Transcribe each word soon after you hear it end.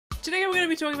Today we're going to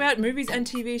be talking about movies and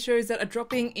TV shows that are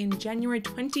dropping in January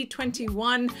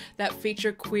 2021 that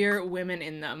feature queer women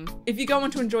in them. If you go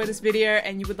on to enjoy this video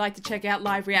and you would like to check out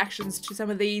live reactions to some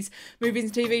of these movies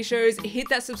and TV shows, hit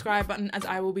that subscribe button as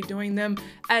I will be doing them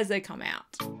as they come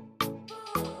out.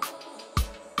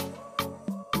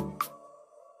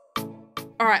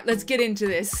 Alright, let's get into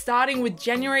this. Starting with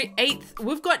January 8th,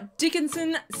 we've got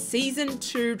Dickinson Season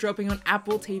 2 dropping on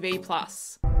Apple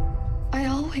TV+. I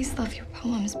always love your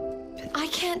poems, but I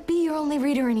can't be your only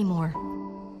reader anymore.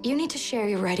 You need to share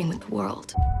your writing with the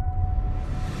world.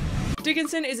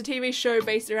 Dickinson is a TV show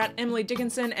based around Emily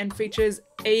Dickinson and features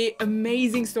an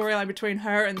amazing storyline between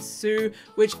her and Sue,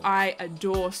 which I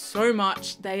adore so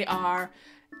much. They are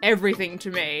everything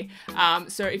to me.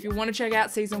 So if you want to check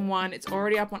out season 1, it's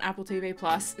already up on Apple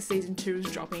TV+. Season 2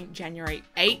 is dropping January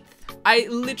 8th. I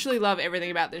literally love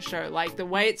everything about this show, like the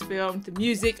way it's filmed, the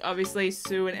music, obviously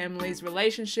Sue and Emily's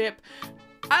relationship.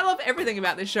 I love everything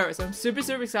about this show, so I'm super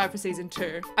excited for season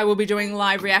 2. I will be doing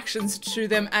live reactions to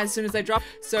them as soon as they drop.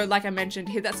 So like I mentioned,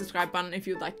 hit that subscribe button if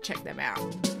you'd like to check them out.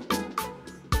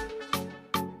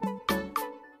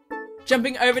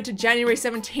 Jumping over to January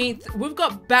 17th, we've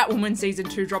got Batwoman Season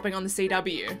 2 dropping on the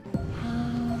CW.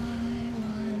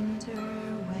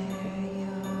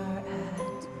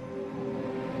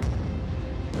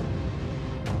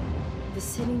 The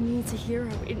city needs a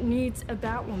hero. It needs a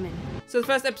Batwoman. So the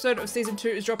first episode of season 2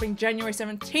 is dropping January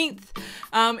 17th.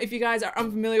 If you guys are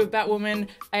unfamiliar with Batwoman,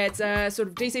 it's a sort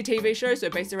of DC TV show, so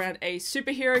based around a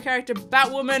superhero character,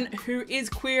 Batwoman, who is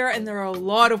queer, and there are a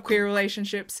lot of queer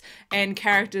relationships and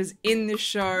characters in this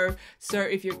show. So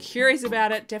if you're curious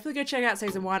about it, definitely go check out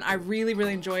season 1. I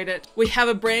really enjoyed it. We have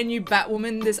a brand new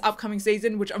Batwoman this upcoming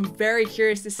season, which I'm very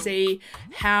curious to see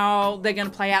how they're going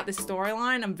to play out this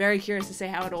storyline. I'm very curious to see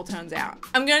how it all turns out.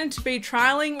 I'm going to be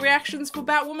trialing reactions for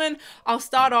Batwoman. I'll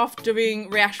start off doing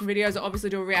reaction videos. I'll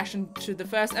obviously do a reaction to the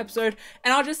first episode,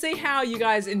 and I'll just see how you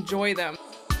guys enjoy them.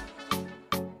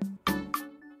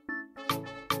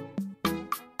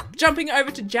 Jumping over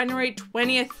to January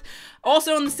 20th,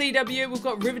 also on the CW, we've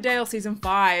got Riverdale Season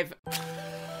 5.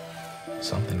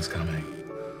 Something's coming,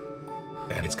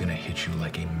 and it's gonna hit you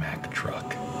like a Mack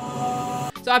truck.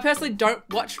 So I personally don't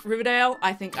watch Riverdale.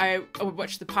 I think I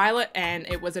watched the pilot and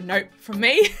it was a nope from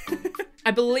me.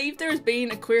 I believe there has been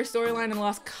a queer storyline in the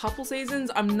last couple seasons.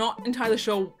 I'm not entirely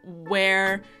sure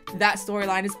where that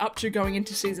storyline is up to going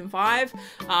into season 5,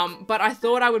 but I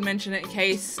thought I would mention it in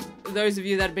case those of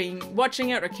you that have been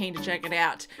watching it are keen to check it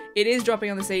out. It is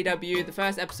dropping on the CW. The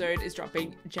first episode is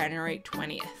dropping January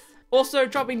 20th. Also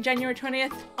dropping January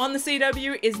 20th on the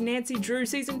CW is Nancy Drew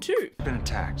Season 2. Been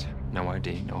attacked. No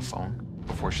ID, no phone.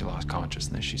 Before she lost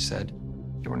consciousness, she said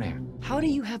your name. How do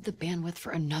you have the bandwidth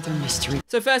for another mystery?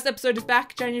 So first episode is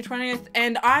back January 20th,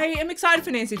 and I am excited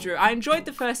for Nancy Drew. I enjoyed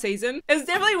the first season. It's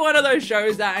definitely one of those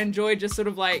shows that I enjoyed just sort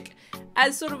of like,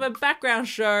 as sort of a background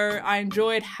show, I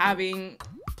enjoyed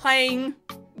playing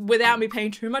without me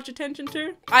paying too much attention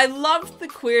to. I loved the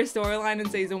queer storyline in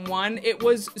season 1. It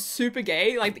was super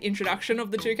gay, like the introduction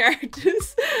of the two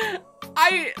characters.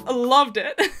 I loved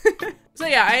it. So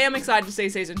yeah, I am excited to see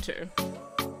season 2.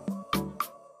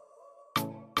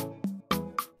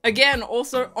 Again,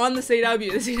 also on the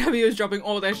CW is dropping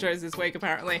all their shows this week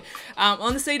apparently.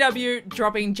 On the CW,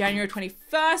 dropping January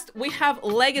 21st, we have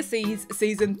Legacies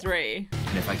Season 3.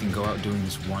 And if I can go out doing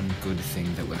this one good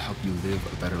thing that will help you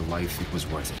live a better life, it was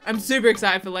worth it. I'm super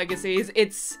excited for Legacies.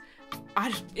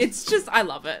 I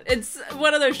love it. It's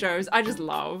one of those shows I just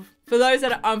love. For those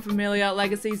that are unfamiliar,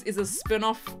 Legacies is a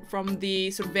spin-off from the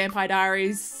sort of Vampire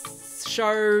Diaries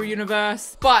show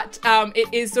universe, but it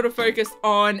is sort of focused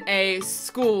on a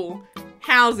school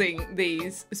housing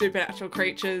these supernatural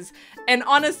creatures, and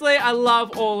honestly I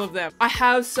love all of them. I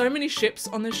have so many ships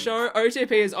on this show.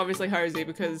 OTP is obviously Hosey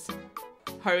because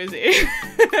Hosey.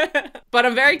 But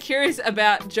I'm very curious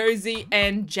about Josie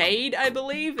and Jade. I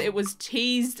believe it was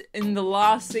teased in the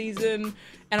last season,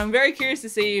 and I'm very curious to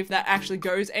see if that actually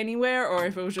goes anywhere or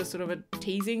if it was just sort of a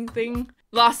teasing thing.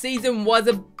 Last season was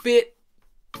a bit,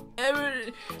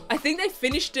 I think they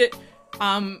finished it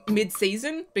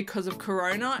mid-season because of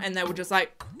Corona, and they were just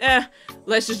like,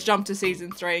 let's just jump to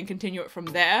season 3 and continue it from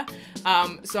there.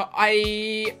 So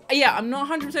I'm not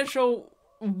 100% sure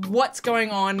what's going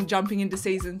on jumping into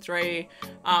season 3,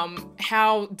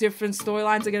 how different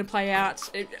storylines are going to play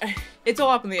out. It's all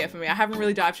up in the air for me. I haven't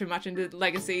really dived too much into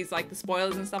Legacies, like the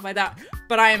spoilers and stuff like that,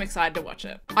 but I am excited to watch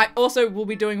it. I also will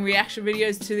be doing reaction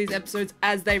videos to these episodes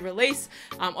as they release.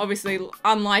 Obviously,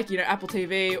 unlike, you know, Apple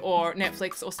TV or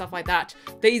Netflix or stuff like that,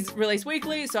 these release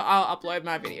weekly, so I'll upload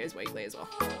my videos weekly as well.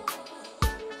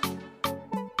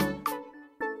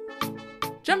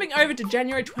 Jumping over to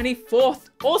January 24th,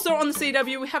 also on the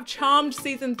CW, we have Charmed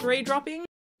Season 3 dropping.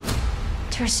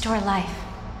 To restore life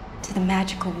to the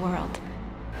magical world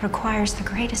requires the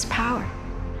greatest power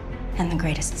and the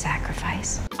greatest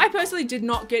sacrifice. I personally did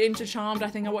not get into Charmed. I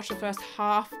think I watched the first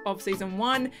half of season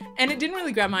 1 and it didn't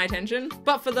really grab my attention.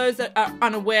 But for those that are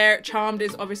unaware, Charmed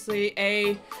is obviously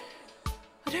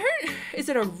is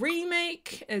it a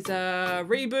remake? Is a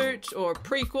reboot or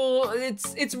prequel?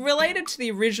 It's related to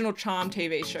the original Charmed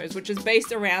TV shows, which is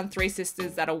based around 3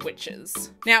 sisters that are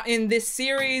witches. Now in this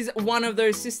series, one of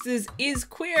those sisters is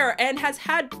queer and has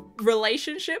had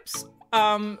relationships,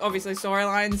 obviously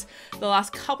storylines, the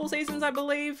last couple seasons, I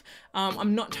believe.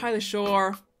 I'm not entirely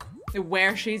sure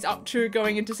where she's up to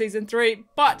going into season 3,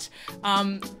 but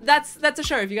that's a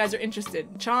show if you guys are interested.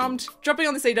 Charmed, dropping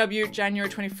on the CW, January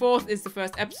 24th is the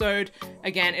first episode.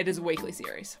 Again, it is a weekly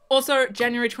series. Also,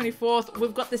 January 24th,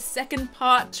 we've got the second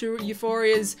part to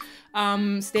Euphoria's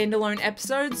standalone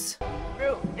episodes.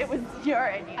 It was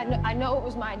your idea. I know it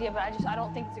was my idea, but I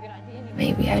don't think it's a good idea anymore.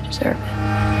 Maybe I deserve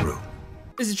it.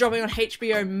 This is dropping on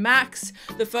HBO Max.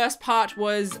 The first part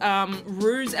was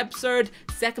Rue's episode.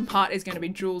 Second part is going to be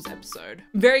Jules' episode.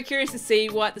 Very curious to see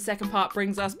what the second part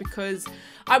brings us because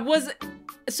I wasn't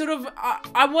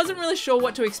really sure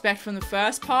what to expect from the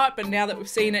first part, but now that we've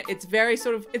seen it, it's very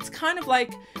it's kind of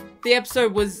like the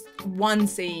episode was one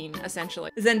scene,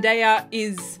 essentially. Zendaya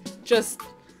is just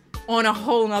on a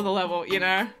whole nother level, you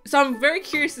know? So I'm very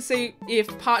curious to see if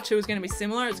part 2 is going to be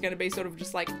similar. It's going to be sort of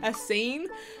just like a scene,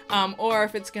 or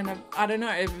if it's going to, I don't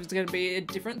know, if it's going to be a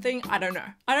different thing. I don't know.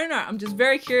 I'm just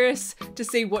very curious to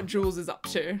see what Jules is up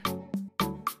to.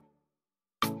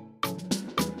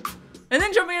 And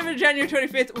then jumping over to January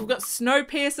 25th, we've got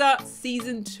Snowpiercer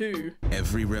Season 2.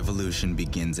 Every revolution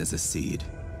begins as a seed.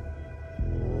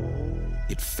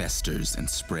 It festers and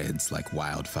spreads like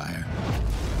wildfire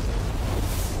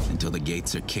until the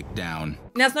gates are kicked down.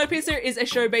 Now, Snowpiercer is a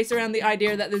show based around the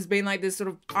idea that there's been like this sort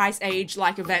of ice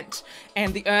age-like event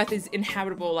and the earth is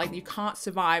inhabitable, like you can't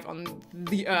survive on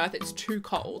the earth, it's too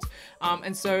cold.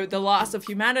 And so the last of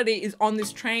humanity is on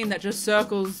this train that just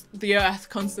circles the earth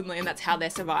constantly, and that's how they're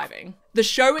surviving. The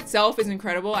show itself is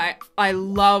incredible. I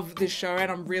love this show and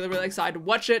I'm really, really excited to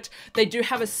watch it. They do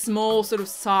have a small sort of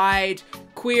side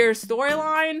queer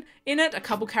storyline in it, a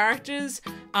couple characters,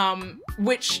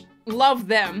 which love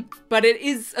them, but it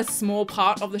is a small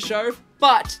part of the show.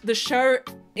 But the show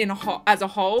as a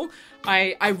whole,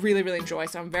 I really, really enjoy,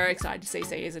 so I'm very excited to see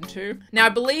season 2. Now, I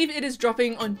believe it is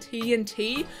dropping on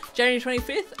TNT January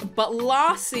 25th, but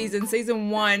last season,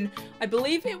 season 1, I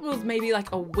believe it was maybe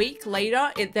like a week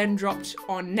later, it then dropped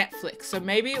on Netflix. So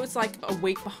maybe it was like a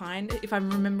week behind, if I'm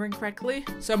remembering correctly.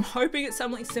 So I'm hoping it's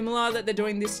something similar that they're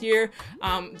doing this year.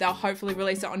 They'll hopefully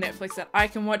release it on Netflix that I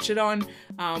can watch it on.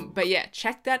 But yeah,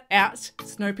 check that out,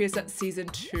 Snowpiercer season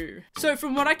 2. So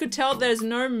from what I could tell, there's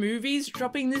no movies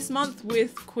dropping this month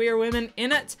with queer women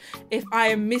in it. If I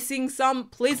am missing some,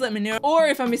 please let me know. Or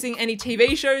if I'm missing any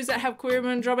TV shows that have queer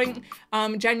women dropping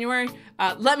January,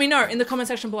 let me know in the comment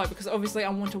section below, because obviously I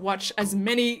want to watch as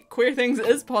many queer things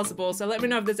as possible. So let me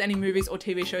know if there's any movies or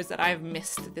TV shows that I have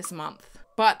missed this month.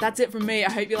 But that's it from me. I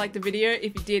hope you liked the video.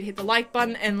 If you did, hit the like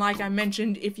button. And like I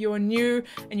mentioned, if you're new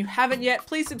and you haven't yet,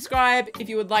 please subscribe if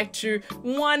you would like to,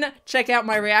 1, check out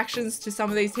my reactions to some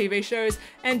of these TV shows,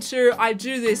 and 2, I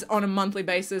do this on a monthly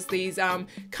basis, these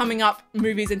coming up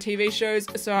movies and TV shows.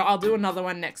 So I'll do another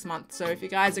one next month. So if you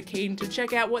guys are keen to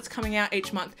check out what's coming out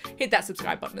each month, hit that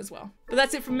subscribe button as well. But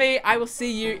that's it from me. I will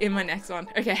see you in my next one.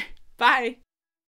 Okay, bye.